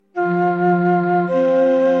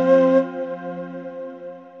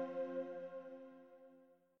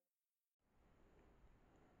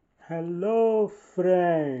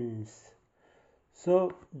friends.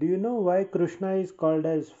 So, do you know why Krishna is called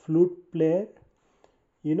as flute player?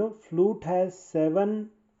 Flute has seven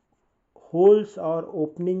holes or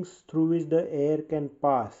openings through which the air can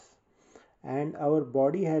pass, and our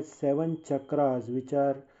body has seven chakras, which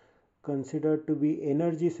are considered to be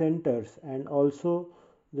energy centers and also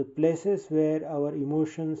the places where our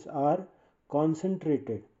emotions are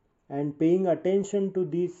concentrated. And paying attention to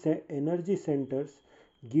these energy centers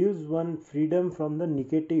gives one freedom from the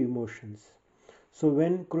negative emotions. So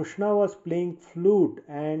when Krishna was playing flute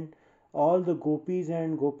and all the gopis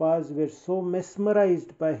and gopas were so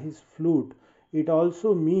mesmerized by his flute, it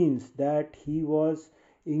also means that he was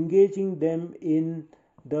engaging them in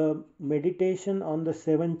the meditation on the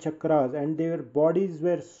seven chakras, and their bodies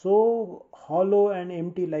were so hollow and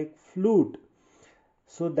empty like flute.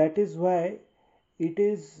 So that is why it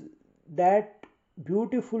is that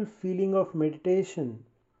beautiful feeling of meditation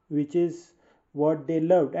which is what they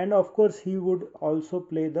loved. And of course he would also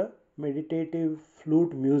play the meditative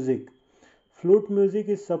flute music. Flute music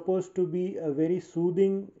is supposed to be a very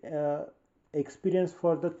soothing experience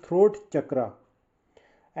for the throat chakra.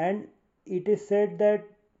 And it is said that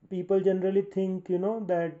people generally think,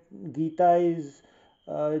 that Gita is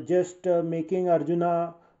just making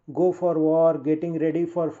Arjuna go for war, getting ready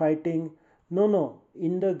for fighting. No, no,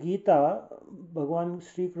 in the Gita, Bhagwan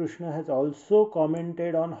Sri Krishna has also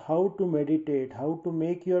commented on how to meditate, how to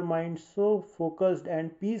make your mind so focused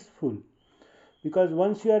and peaceful, because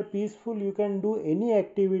once you are peaceful you can do any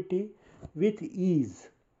activity with ease.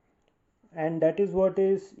 And that is what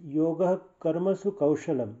is yoga karmasu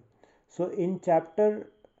kaushalam. So in chapter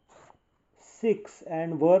 6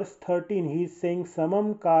 and verse 13 he is saying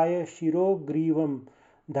samam kaya shiro grivam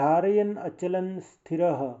dharayan achalan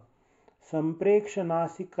sthirah sampreksha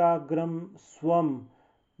nasikagram swam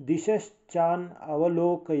dishaschan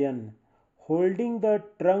avalokayan, holding the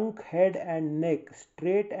trunk, head and neck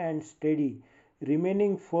straight and steady,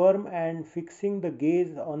 remaining firm and fixing the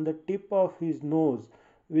gaze on the tip of his nose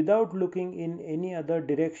without looking in any other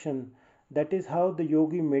direction. That is how the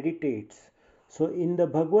yogi meditates. So in the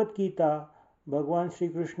Bhagavad Gita, Bhagwan Sri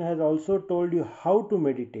Krishna has also told you how to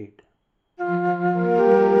meditate.